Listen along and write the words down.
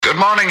Good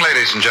morning,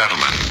 ladies and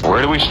gentlemen.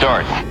 Where do we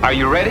start? Are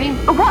you ready?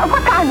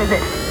 What time is it?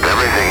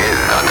 Everything is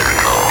under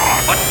control.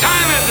 What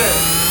time is it?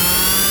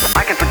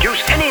 I can produce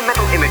any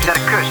mental image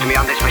that occurs to me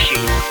on this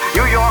machine.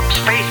 New York,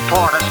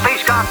 Spaceport, a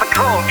Space Guard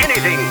patrol,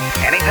 anything.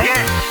 Anything?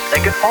 Yes,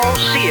 they could all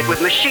see it with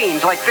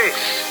machines like this.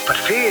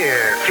 But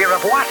fear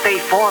of what? They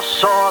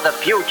foresaw the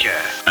future.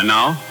 And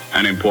now,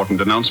 an important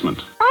announcement.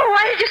 Oh,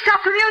 why did you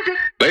stop the music?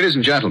 Ladies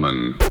and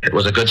gentlemen, It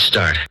was a good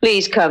start.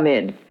 Please come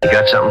in. You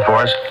got something for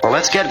us? Well,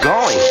 let's get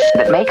going.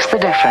 That makes the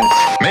difference.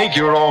 Make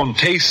your own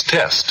taste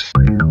test.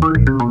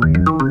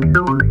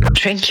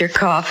 Drink your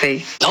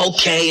coffee.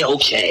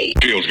 Okay.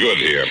 Feels good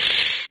here.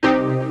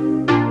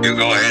 you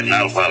go ahead and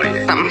I'll follow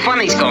you. Something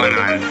funny's going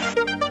on.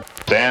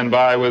 Stand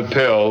by with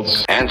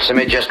pills. Answer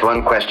me just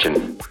one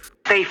question.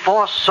 They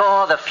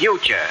foresaw the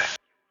future.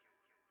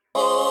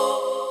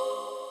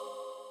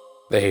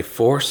 They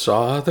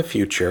foresaw the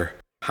future.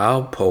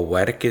 How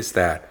poetic is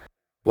that?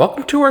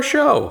 Welcome to our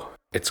show.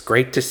 It's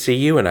great to see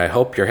you, and I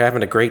hope you're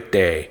having a great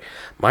day.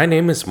 My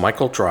name is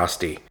Michael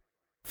Drosty.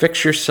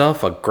 Fix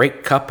yourself a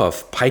great cup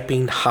of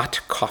piping hot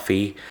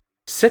coffee.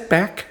 Sit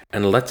back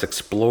and let's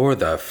explore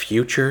the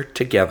future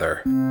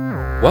together.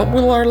 What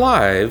will our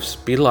lives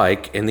be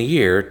like in the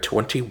year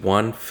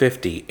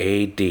 2150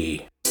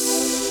 AD?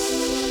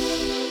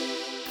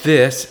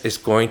 This is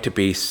going to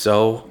be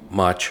so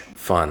much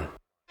fun.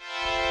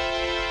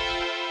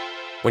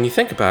 When you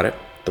think about it,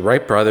 the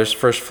Wright brothers'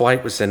 first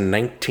flight was in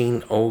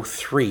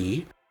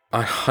 1903,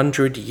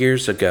 100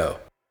 years ago.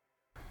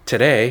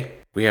 Today,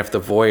 we have the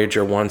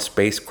Voyager 1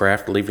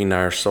 spacecraft leaving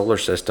our solar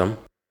system.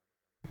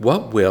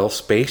 What will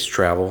space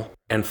travel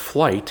and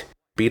flight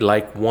be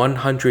like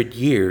 100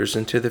 years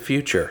into the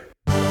future?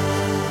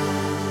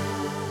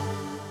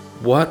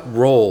 What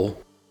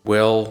role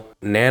will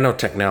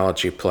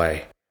nanotechnology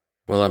play?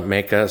 Will it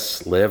make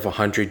us live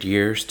 100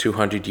 years,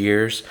 200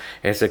 years,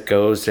 as it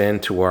goes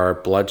into our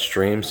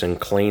bloodstreams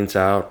and cleans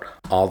out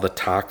all the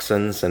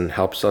toxins and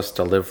helps us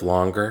to live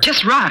longer?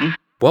 Just run.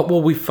 What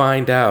will we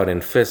find out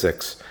in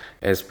physics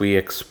as we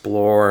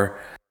explore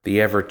the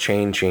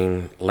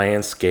ever-changing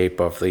landscape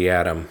of the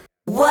atom?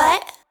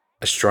 What?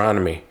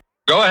 Astronomy.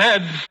 Go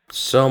ahead.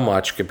 So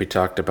much could be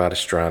talked about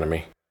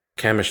astronomy.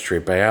 Chemistry,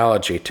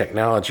 biology,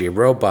 technology,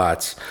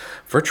 robots,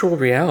 virtual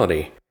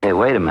reality. Hey,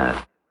 wait a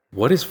minute.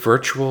 What is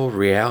virtual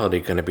reality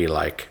going to be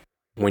like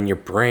when your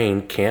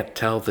brain can't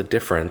tell the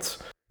difference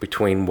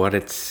between what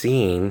it's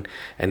seeing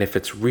and if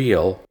it's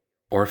real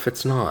or if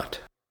it's not?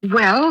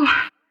 Well,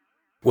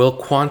 Will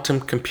quantum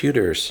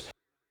computers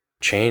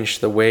change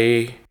the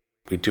way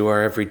we do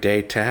our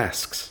everyday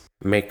tasks,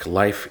 make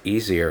life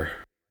easier?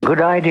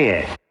 Good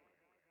idea.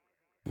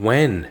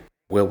 When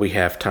will we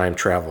have time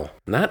travel?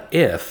 Not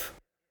if.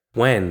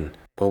 When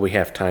will we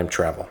have time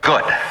travel?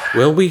 Good.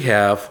 Will we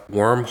have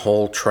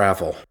wormhole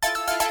travel?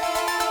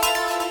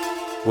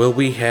 Will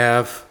we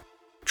have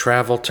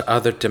travel to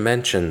other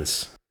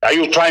dimensions? Are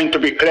you trying to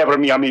be clever,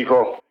 mi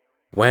amigo?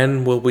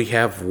 When will we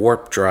have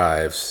warp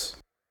drives?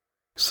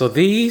 So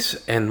these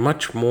and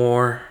much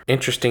more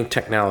interesting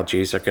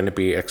technologies are going to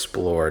be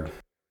explored.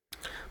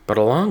 But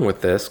along with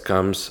this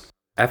comes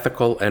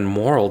ethical and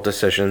moral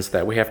decisions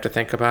that we have to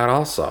think about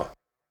also.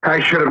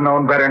 I should have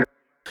known better.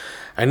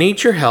 I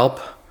need your help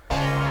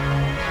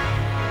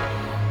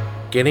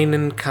getting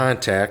in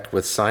contact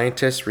with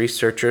scientists,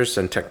 researchers,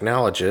 and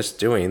technologists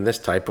doing this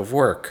type of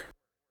work.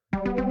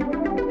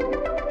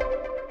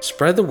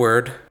 Spread the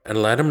word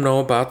and let them know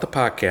about the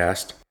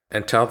podcast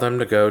and tell them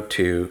to go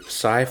to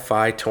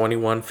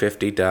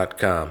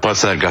sci-fi2150.com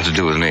What's that got to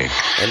do with me?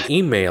 and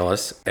email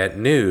us at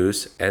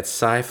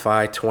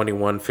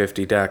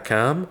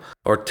news@sci-fi2150.com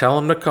or tell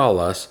them to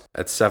call us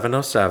at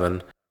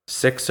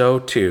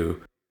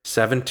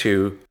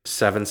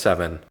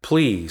 707-602-7277.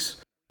 Please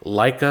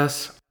like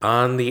us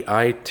on the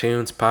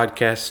iTunes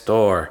podcast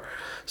store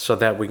so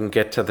that we can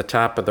get to the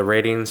top of the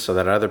ratings so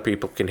that other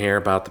people can hear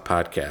about the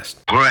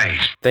podcast. Great.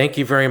 Thank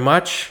you very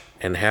much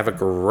and have a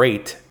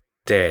great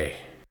day.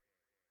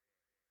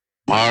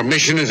 Our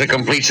mission is a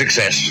complete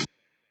success.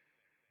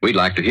 We'd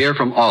like to hear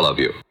from all of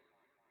you.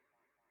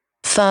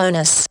 Phone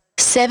us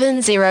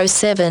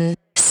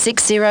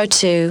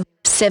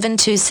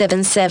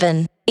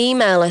 707-602-7277.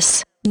 Email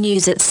us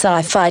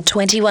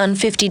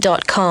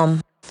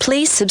news@sci-fi2150.com.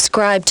 Please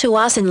subscribe to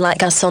us and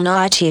like us on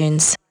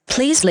iTunes.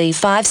 Please leave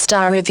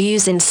 5-star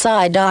reviews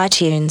inside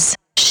iTunes.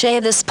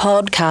 Share this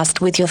podcast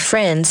with your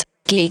friends,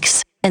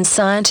 geeks, and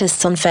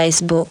scientists on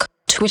Facebook,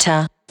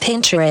 Twitter,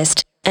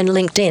 Pinterest, and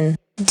LinkedIn.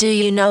 Do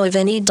you know of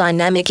any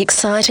dynamic,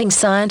 exciting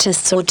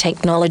scientists or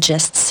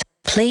technologists?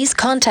 Please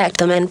contact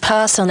them and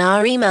pass on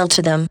our email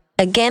to them.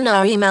 Again,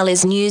 our email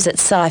is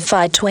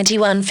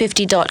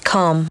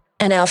news@sci-fi2150.com,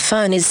 and our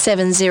phone is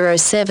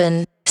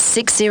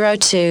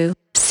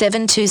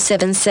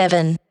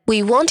 707-602-7277.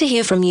 We want to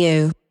hear from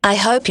you. I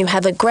hope you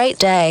have a great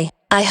day.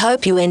 I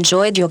hope you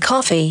enjoyed your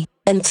coffee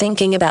and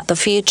thinking about the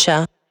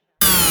future.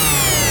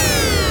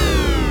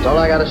 That's all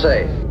I gotta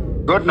say.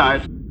 Good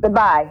night.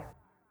 Goodbye.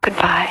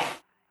 goodbye.